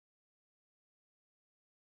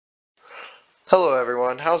Hello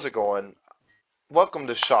everyone, how's it going? Welcome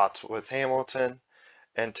to Shots with Hamilton,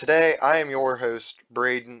 and today I am your host,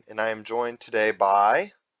 Braden, and I am joined today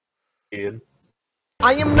by... Ian.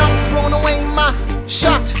 I am not throwing away my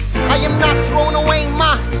shot. I am not throwing away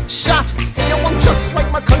my shot. Hey, yo, I'm just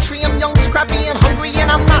like my country. I'm young, scrappy, and hungry,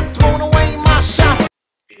 and I'm not throwing away my shot.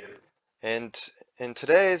 And in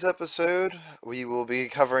today's episode, we will be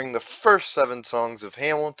covering the first seven songs of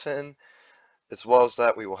Hamilton. As well as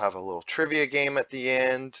that, we will have a little trivia game at the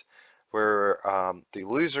end, where the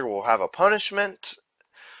loser will have a punishment.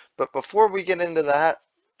 But before we get into that,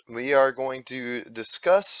 we are going to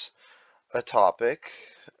discuss a topic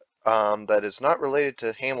that is not related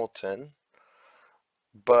to Hamilton,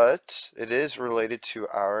 but it is related to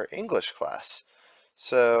our English class.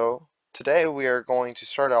 So today we are going to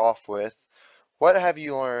start off with, what have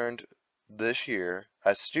you learned this year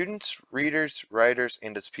as students, readers, writers,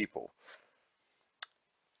 and as people?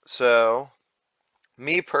 So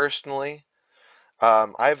me personally,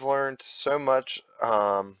 I've learned so much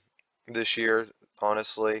this year,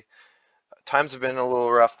 honestly. Times have been a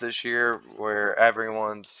little rough this year where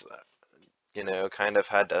everyone's, kind of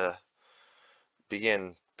had to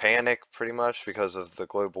begin panic pretty much because of the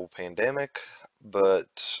global pandemic.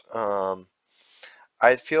 But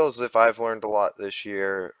I feel as if I've learned a lot this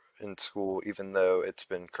year in school, even though it's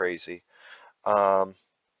been crazy. Um,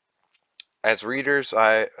 as a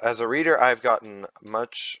reader, I've gotten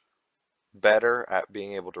much better at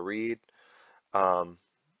being able to read. Um,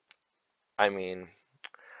 I mean,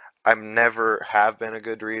 I never have been a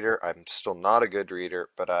good reader. I'm still not a good reader,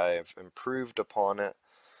 but I've improved upon it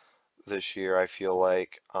this year. I feel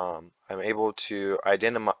like I'm able to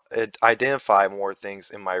identify more things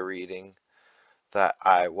in my reading that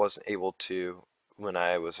I wasn't able to when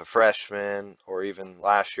I was a freshman or even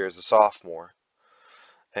last year as a sophomore.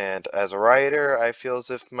 And as a writer, I feel as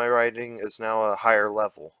if my writing is now a higher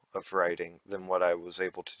level of writing than what I was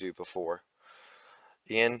able to do before.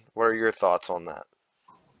 Ian, what are your thoughts on that?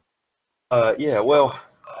 Yeah, well,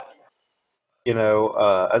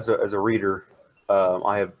 as a reader,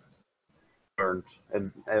 I have learned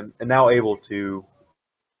and now able to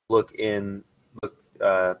look at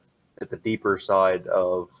the deeper side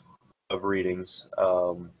of readings.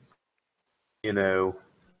 You know,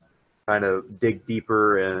 kind of dig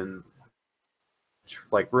deeper and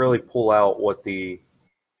like really pull out what the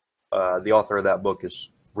author of that book is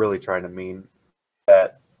really trying to mean.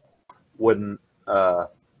 That wouldn't uh,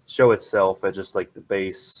 show itself at just like the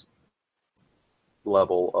base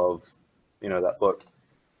level of that book.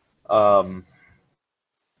 Um,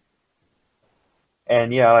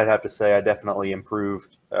 and yeah, I'd have to say I definitely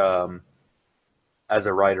improved as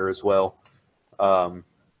a writer as well. Um,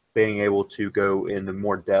 Being able to go into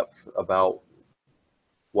more depth about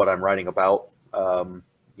what I'm writing about,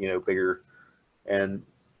 bigger and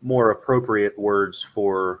more appropriate words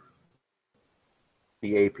for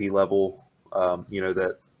the AP level,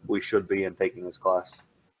 that we should be in taking this class.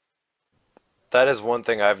 That is one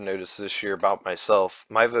thing I've noticed this year about myself.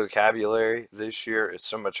 My vocabulary this year is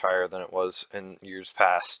so much higher than it was in years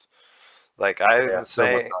past. Like Yeah,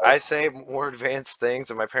 so much I higher. say more advanced things,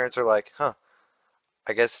 and my parents are like, "Huh,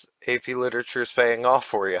 I guess AP literature is paying off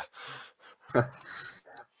for you." All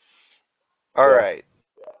Yeah. right.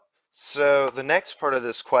 So the next part of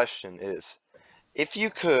this question is, if you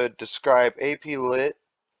could describe AP Lit,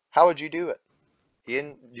 how would you do it?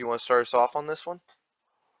 Ian, do you want to start us off on this one?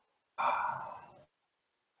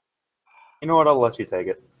 You know what? I'll let you take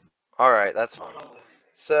it. All right, that's fine.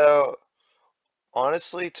 So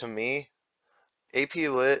honestly, to me, AP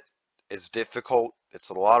Lit is difficult. It's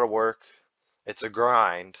a lot of work. It's a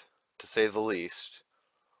grind, to say the least.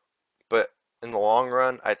 But in the long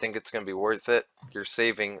run, I think it's going to be worth it. You're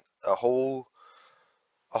saving a whole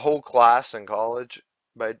class in college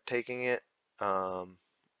by taking it, um,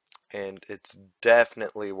 and it's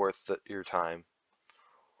definitely worth your time.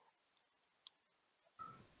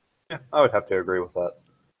 Yeah, I would have to agree with that.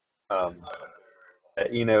 Um,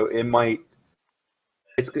 it might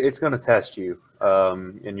it's going to test you,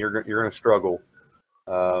 and you're going to struggle,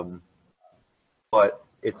 um, but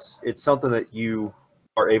it's something that you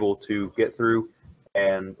are able to get through,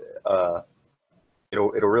 and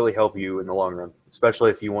it'll really help you in the long run,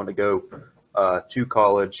 especially if you want to go to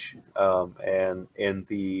college and in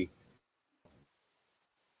the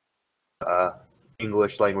uh,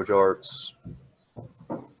 English language arts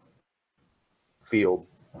field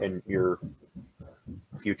in your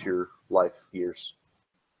future life years.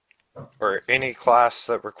 Or any class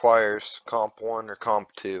that requires Comp 1 or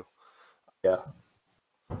Comp 2. Yeah,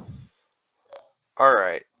 All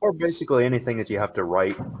right. or basically anything that you have to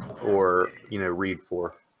write or read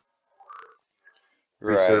for.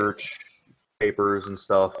 Right. research papers and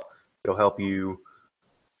stuff. It'll help you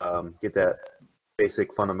get that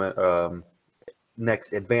basic fundament,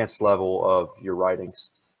 next advanced level of your writings.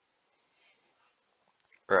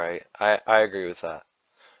 Right. I agree with that.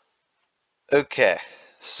 Okay.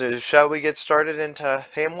 So shall we get started into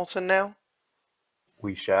Hamilton now?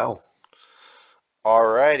 We shall.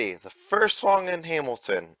 Alrighty. The first song in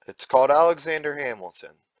Hamilton. It's called Alexander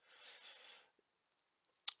Hamilton.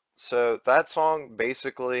 So that song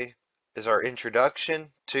basically is our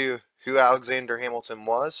introduction to who Alexander Hamilton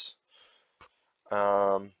was.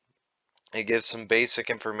 Um, it gives some basic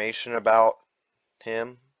information about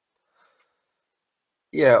him.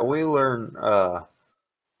 Yeah, we learn.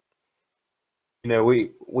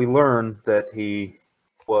 We learn that he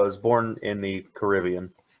was born in the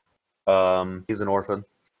Caribbean. He's an orphan.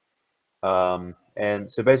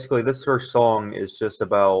 And so basically, this first song is just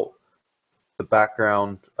about the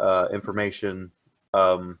background information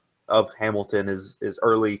of Hamilton, his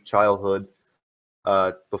early childhood,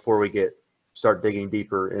 before we start digging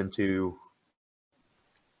deeper into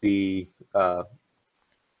the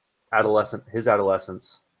his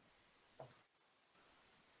adolescence.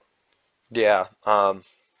 Yeah.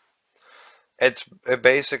 It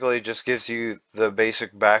basically just gives you the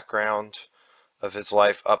basic background of his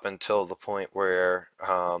life up until the point where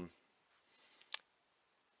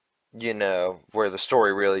where the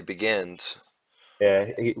story really begins. Yeah,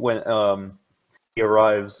 when he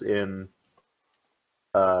arrives in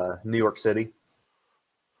New York City,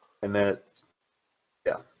 and then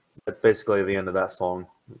yeah, that's basically the end of that song.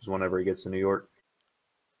 Is whenever he gets to New York.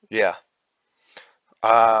 Yeah.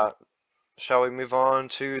 Uh, shall we move on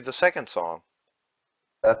to the second song?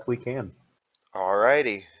 That we can.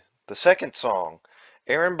 Alrighty. The second song,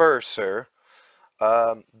 Aaron Burr, sir.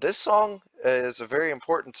 This song is a very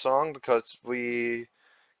important song because we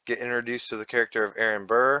get introduced to the character of Aaron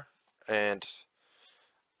Burr, and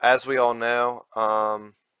as we all know,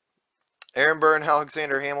 Aaron Burr and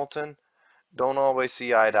Alexander Hamilton don't always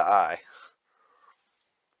see eye to eye.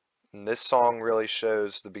 And this song really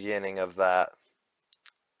shows the beginning of that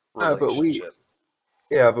But relationship.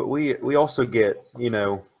 we also get,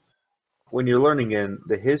 when you're learning in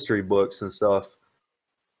the history books and stuff,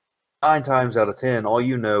 9 times out of 10, all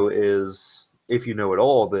you know is, if you know at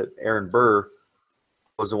all, that Aaron Burr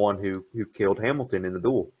was the one who killed Hamilton in the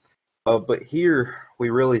duel. But here we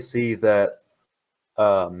really see that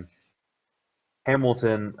um,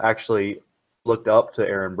 Hamilton actually looked up to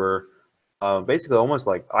Aaron Burr, basically almost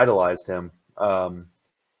like idolized him,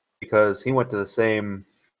 because he went to the same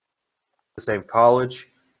college,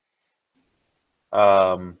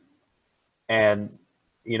 um, and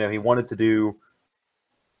he wanted to do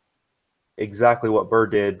exactly what Burr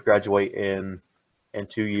did, graduate in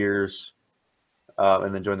 2 years,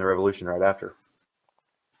 and then join the revolution right after.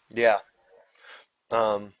 Yeah.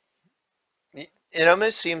 Um, it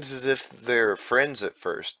almost seems as if they're friends at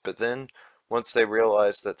first, but then once they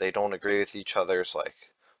realize that they don't agree with each other's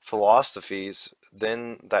like philosophies,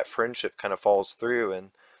 then that friendship kind of falls through,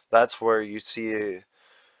 and that's where you see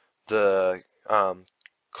the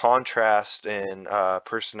contrast in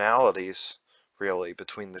personalities really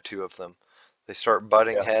between the two of them. They start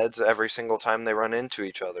butting Yeah. heads every single time they run into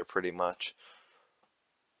each other, pretty much.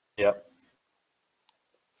 Yep.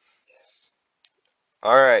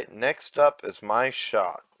 All right, next up is My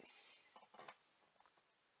Shot.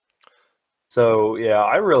 So yeah,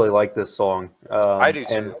 I really like this song, I do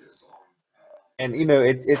and too.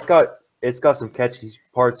 it's got some catchy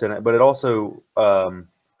parts in it, but it also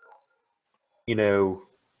you know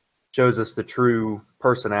shows us the true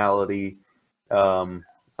personality of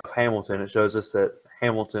Hamilton. It shows us that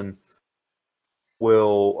Hamilton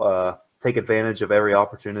will take advantage of every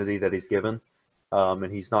opportunity that he's given,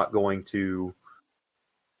 and he's not going to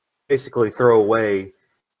basically throw away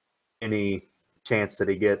any chance that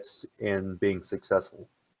he gets in being successful.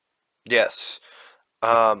 Yes.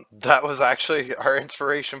 That was actually our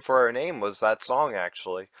inspiration for our name was that song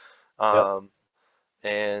actually. Yep. Um,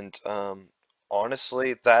 and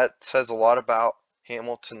honestly, that says a lot about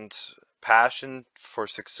Hamilton's passion for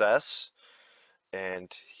success,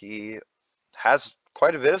 and he has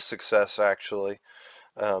quite a bit of success actually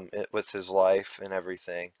with his life and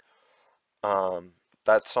everything. Um,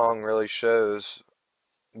 that song really shows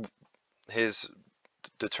his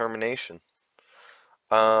determination.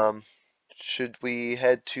 Um, should we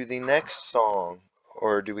head to the next song,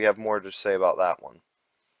 or do we have more to say about that one?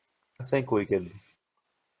 I think we could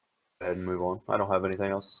go ahead and move on. I don't have anything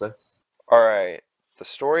else to say. All right, The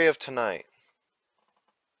Story of Tonight.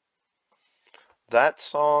 That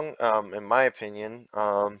song, in my opinion,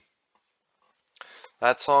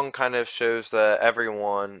 That song kind of shows that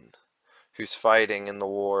everyone who's fighting in the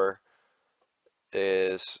war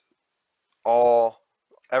is all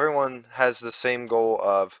everyone has the same goal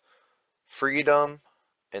of freedom,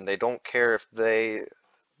 and they don't care if they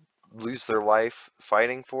lose their life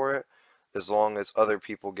fighting for it, as long as other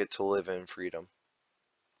people get to live in freedom.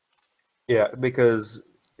 Yeah, because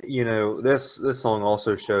this song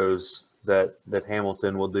also shows that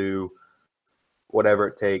Hamilton will do whatever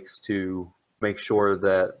it takes to make sure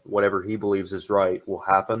that whatever he believes is right will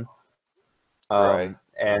happen. Right.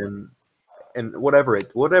 And whatever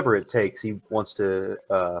it takes, he wants to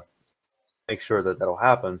make sure that that'll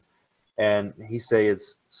happen. And he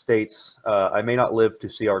states, "I may not live to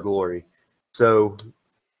see our glory." So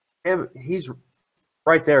he's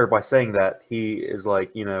right there by saying that he is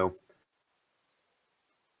like,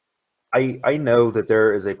 I know that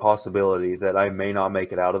there is a possibility that I may not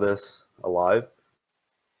make it out of this alive,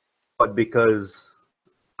 but because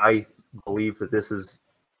I believe that this is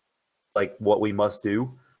like what we must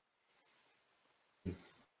do,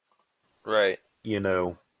 Right.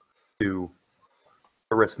 to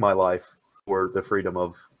risk my life for the freedom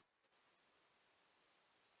of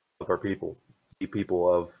our people, the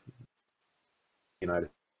people of the United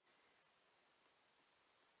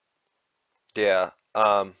Yeah.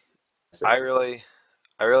 I States. really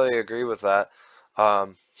I really agree with that.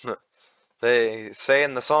 Um, they say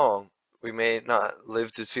in the song, "We may not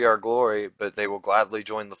live to see our glory, but they will gladly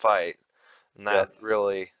join the fight." And Yeah. that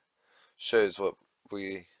really shows what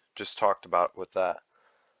we just talked about with that.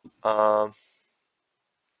 Um,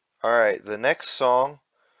 all right, the next song,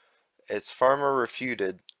 it's Farmer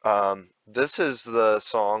Refuted. This is the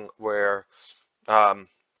song where um,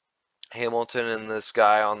 Hamilton and this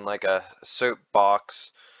guy on like a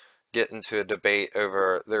soapbox get into a debate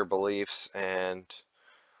over their beliefs, and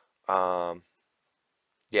um,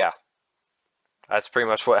 yeah, that's pretty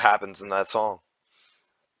much what happens in that song.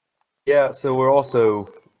 Yeah, so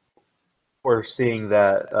we're seeing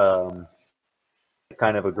that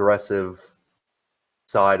kind of aggressive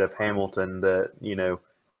side of Hamilton that,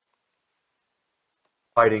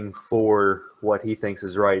 fighting for what he thinks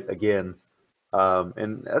is right again.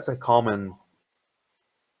 And that's a common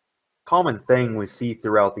thing we see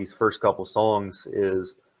throughout these first couple songs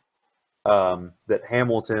is that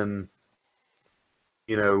Hamilton,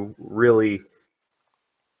 really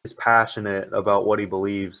is passionate about what he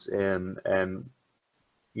believes in, and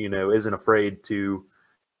isn't afraid to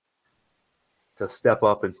step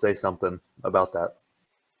up and say something about that.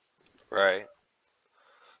 Right.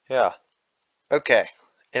 Yeah. Okay.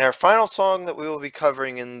 And our final song that we will be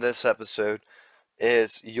covering in this episode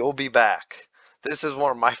is You'll Be Back. This is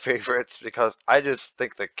one of my favorites because I just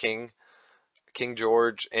think the King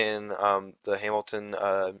George in the Hamilton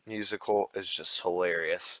musical is just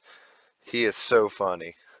hilarious. He is so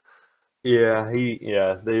funny.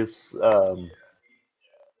 Yeah, this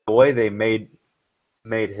the way they made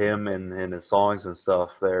him and his songs and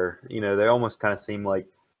stuff. They almost kind of seem like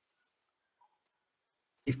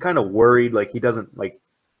he's kind of worried, like he doesn't like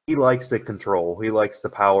he likes the control. He likes the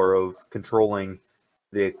power of controlling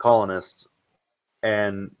the colonists,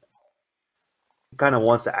 and kind of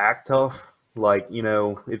wants to act tough. Like,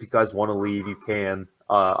 if you guys want to leave, you can.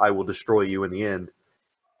 I will destroy you in the end.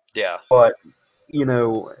 Yeah. But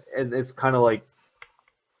and it's kind of like,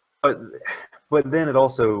 but then it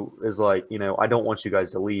also is like, I don't want you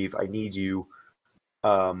guys to leave. I need you.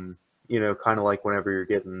 Kind of like whenever you're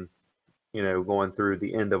getting, going through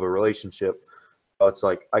the end of a relationship, it's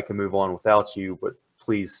like I can move on without you, but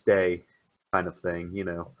please stay, kind of thing.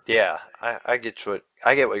 Yeah. I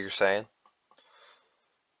get what you're saying.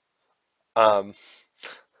 Um,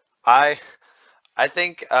 I I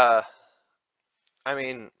think I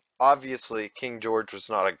mean, obviously King George was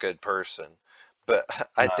not a good person, but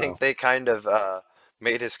I think No. they kind of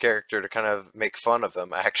made his character to kind of make fun of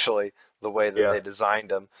him, actually, the way that Yeah. they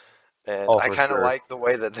designed him. And Oh, I for kind of sure. like the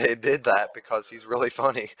way that they did that because he's really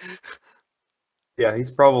funny. Yeah,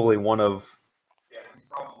 he's probably one of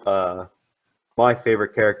uh, my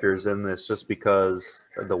favorite characters in this, just because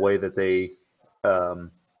of the way that they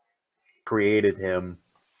um, created him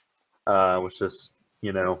was just,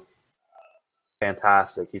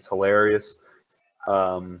 fantastic. He's hilarious.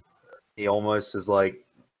 Um, he almost is like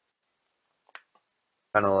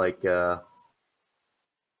kind of like oh,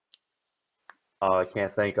 I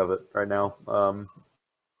can't think of it right now.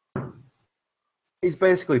 He's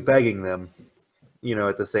basically begging them,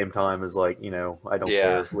 at the same time as like, I don't Yeah,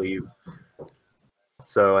 care, leave.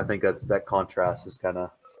 So I think that contrast is kind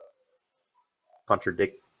of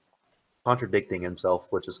contradict contradicting himself,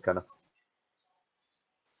 which is kind of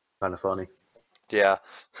funny. Yeah.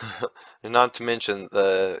 And not to mention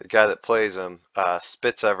the guy that plays him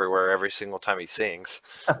spits everywhere every single time he sings.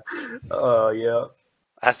 Yeah.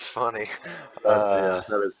 That's funny. Yeah,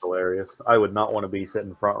 that is hilarious. I would not want to be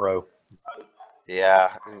sitting front row.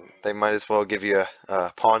 Yeah, they might as well give you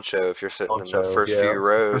a poncho if you're sitting in the Poncho, first yeah. few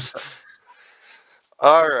rows.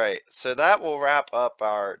 All right, so that will wrap up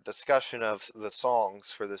our discussion of the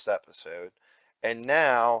songs for this episode. And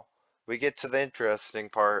now we get to the interesting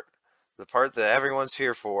part, the part that everyone's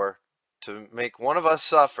here for, to make one of us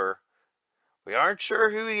suffer. We aren't sure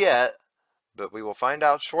who yet, but we will find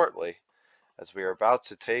out shortly as we are about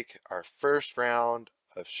to take our first round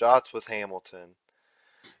of shots with Hamilton.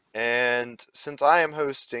 And since I am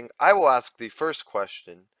hosting, I will ask the first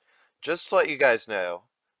question. Just to let you guys know,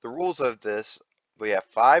 the rules of this, we have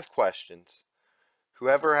 5 questions.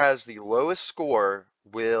 Whoever has the lowest score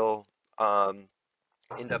will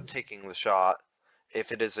end up taking the shot.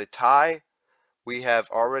 If it is a tie, we have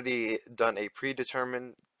already done a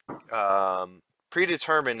predetermining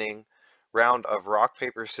round of rock,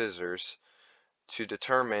 paper, scissors to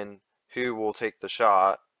determine who will take the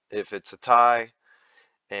shot. If it's a tie,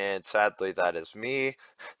 and sadly that is me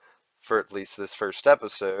for at least this first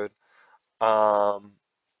episode. Um,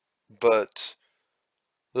 but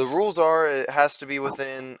the rules are it has to be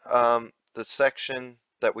within the section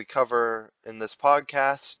that we cover in this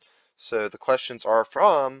podcast. So the questions are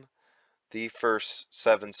from the first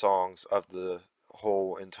 7 songs of the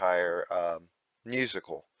whole entire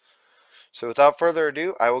musical. So without further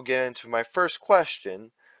ado, I will get into my first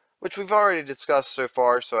question, which we've already discussed so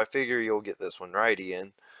far, so I figure you'll get this one right,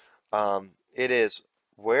 Ian. It is,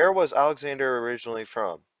 where was Alexander originally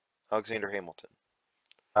from? Alexander Hamilton.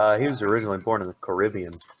 He was originally born in the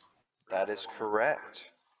Caribbean. That is correct.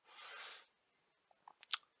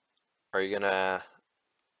 Are you gonna,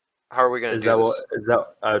 how are we gonna Is do that what? this? Is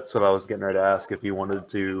that? That's what I was getting ready to ask. If you wanted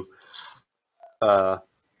to, uh,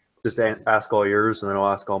 just ask all yours and then I'll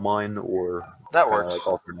ask all mine, or That kind of like works.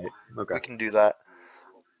 alternate. Okay. We can do that.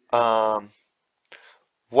 Um,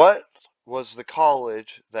 what was the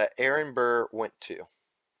college that Aaron Burr went to?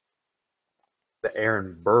 That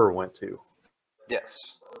Aaron Burr went to.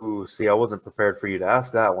 Yes. Ooh, see, I wasn't prepared for you to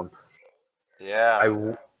ask that one. Yeah.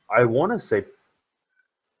 I want to say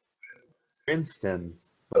Princeton,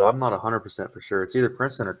 but I'm not 100% for sure. It's either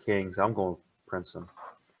Princeton or Kings. I'm going with Princeton.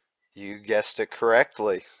 You guessed it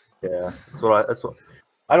correctly. Yeah, that's what.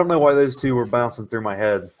 I don't know why those two were bouncing through my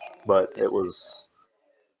head, but it was.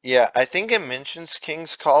 Yeah, I think it mentions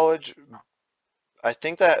King's College. I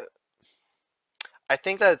think that I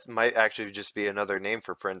think that might actually just be another name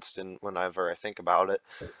for Princeton whenever I think about it.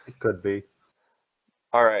 It could be.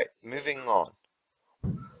 All right, moving on.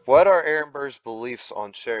 What are Aaron Burr's beliefs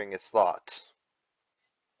on sharing his thoughts?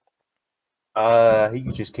 He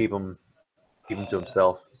could just keep them to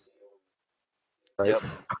himself. Right? Yep,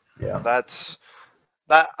 Yeah. that's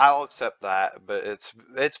that. I'll accept that, but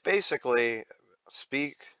it's basically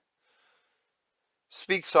speak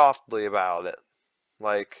speak softly about it.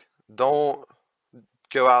 Like, don't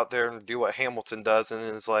go out there and do what Hamilton does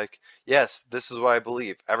and is like, yes, this is what I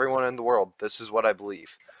believe. Everyone in the world, this is what I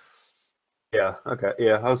believe. Yeah. Okay.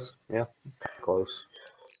 Yeah. It's kind of close.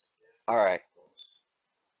 All right.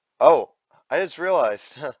 Oh, I just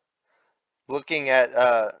realized, looking at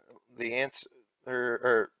the answer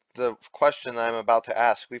or the question I'm about to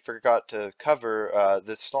ask, we forgot to cover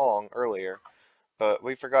this song earlier, but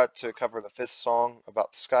we forgot to cover the 5th song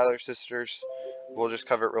about the Schuyler sisters. We'll just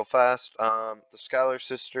cover it real fast. The Schuyler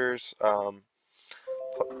sisters,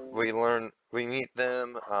 we meet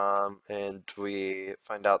them, and we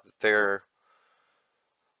find out that they're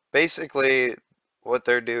basically what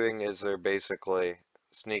they're doing is they're basically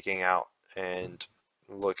sneaking out and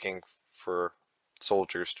looking for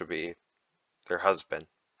soldiers to be their husband,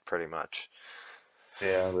 pretty much.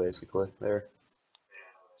 Yeah. Basically, there.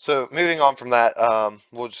 So moving on from that,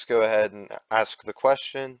 we'll just go ahead and ask the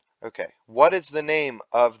question. Okay, what is the name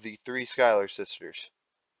of the 3 Schuyler sisters?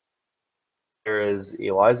 There is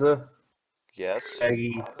Eliza, Yes,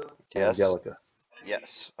 Peggy, and yes, Angelica.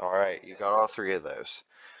 yes. All right, you got all 3 of those.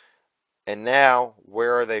 And now,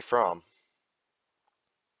 where are they from?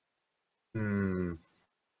 Hmm.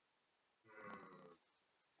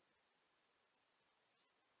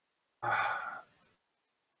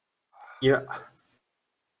 Yeah.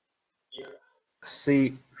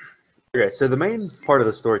 See, okay, so the main part of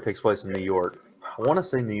the story takes place in New York. I want to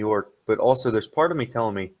say New York, but also there's part of me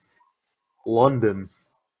telling me London,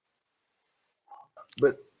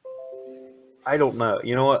 but I don't know.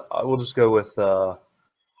 You know what? We'll just go with New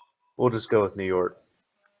York.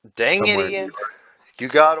 Dang it, Somewhere in New Ian. York. You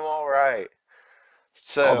got them all right. Oh,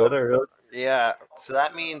 So, did I really? Yeah, so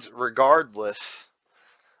that means regardless,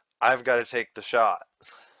 I've got to take the shot.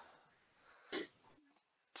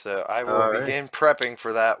 So I will All right. begin prepping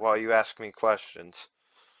for that while you ask me questions.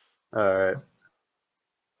 All right.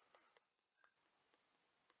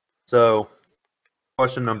 So,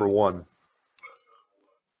 question number one.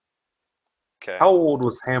 Okay. How old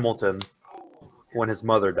was Hamilton when his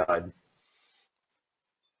mother died?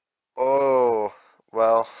 Oh,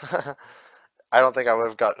 well, I don't think I would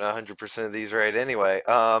have gotten 100% of these right anyway.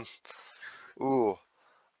 Ooh,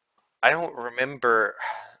 I don't remember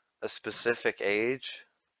a specific age,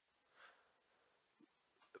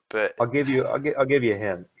 but I'll give you a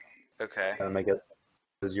hint. okay. Kind of make it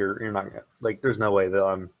because you're not gonna like. There's no way that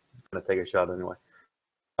I'm gonna take a shot anyway.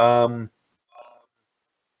 Um,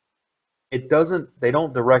 it doesn't. They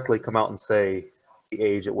don't directly come out and say the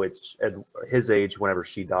age at which at his age whenever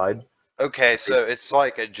she died. Okay, so it's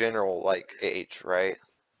like a general like age, right?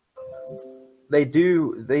 They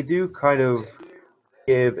do kind of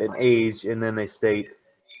give an age and then they state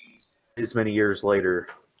this many years later.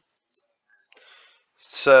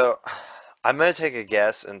 So I'm gonna take a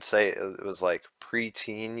guess and say it was like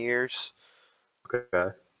pre-teen years.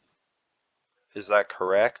 Okay. Is that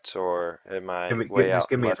correct, or am I way Just out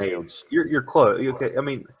give in me an left field? age. You're close. Okay. I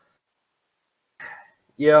mean,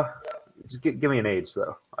 yeah. Just give me an age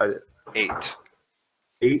though. 8.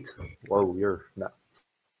 8. Whoa, you're not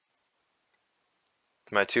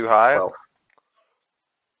Am I too high? 12.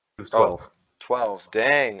 He was Oh, 12. 12.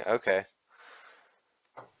 Dang. Okay.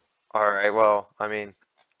 All right. Well, I mean,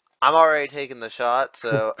 I'm already taking the shot,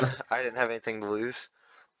 so I didn't have anything to lose.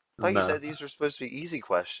 I thought you No, said these were supposed to be easy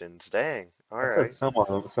questions. Dang. All I said right.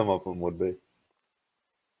 some of them would be.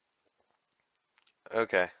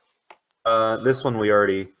 Okay. This one we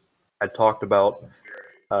already had talked about.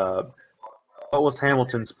 Uh, what was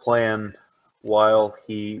Hamilton's plan while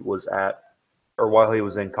he was while he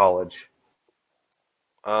was in college?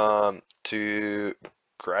 To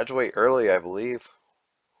graduate early, I believe.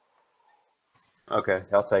 Okay,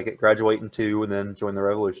 I'll take it. Graduate in 2 and then join the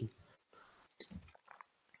revolution.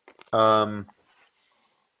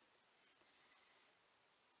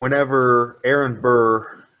 Whenever Aaron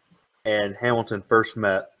Burr and Hamilton first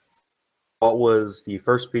met, what was the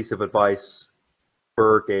first piece of advice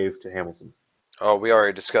Burr gave to Hamilton? Oh, we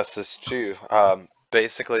already discussed this too.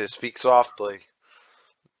 Basically, to speak softly,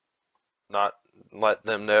 not let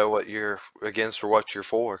them know what you're against or what you're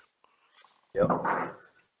for. Yep.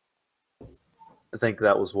 I think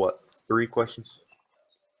that was what, 3 questions?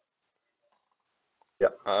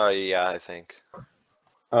 Yep. Yeah, I think.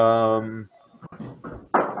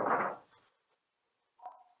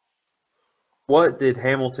 What did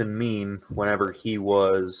Hamilton mean whenever he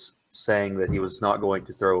was saying that he was not going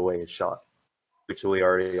to throw away his shot, which we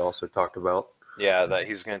already also talked about? Yeah, that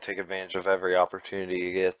he's going to take advantage of every opportunity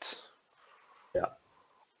he gets. Yeah.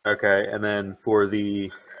 Okay, and then for the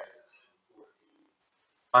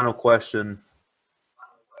final question,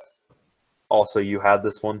 also you had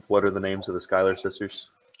this one. What are the names of the Schuyler sisters?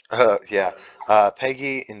 Yeah.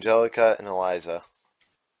 Peggy, Angelica, and Eliza.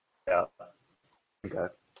 Yeah. Okay. Is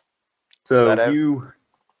So that it?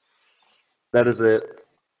 that is it.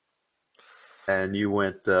 And you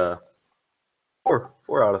went 4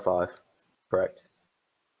 out of 5. Correct.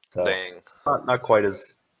 So Dang. not quite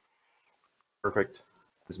as perfect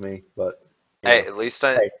as me, but Hey, at least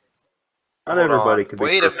I. Hey, not Hold everybody on. can be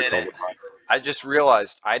Wait a perfect all minute. the time. I just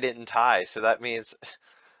realized I didn't tie, so that means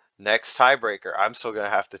next tiebreaker, I'm still going to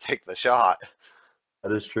have to take the shot.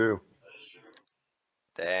 That is true.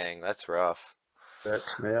 Dang, that's rough. All All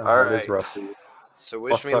that is right. rough for you. So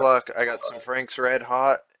wish me luck. I got some Frank's Red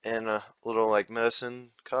Hot in a little like medicine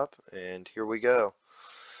cup, and here we go.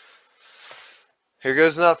 Here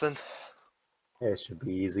goes nothing. Yeah, it should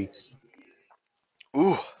be easy.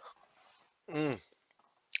 Ooh. Mm.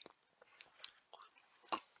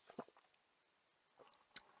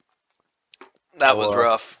 That was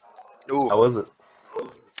rough. Ooh. How was it?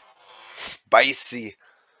 Spicy.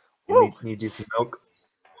 You need you some milk?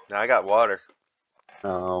 Now I got water.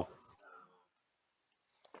 Oh.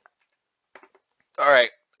 All right.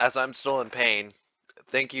 As I'm still in pain,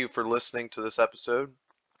 thank you for listening to this episode,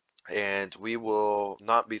 and we will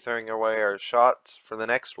not be throwing away our shots for the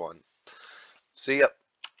next one. See ya.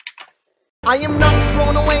 I am not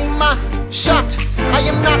throwing away my shot. I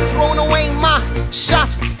am not throwing away my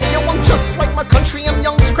shot. Hey, yo, I'm just like my country. I'm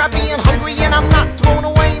young, scrappy, and hungry, and I'm not throwing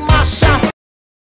away my shot.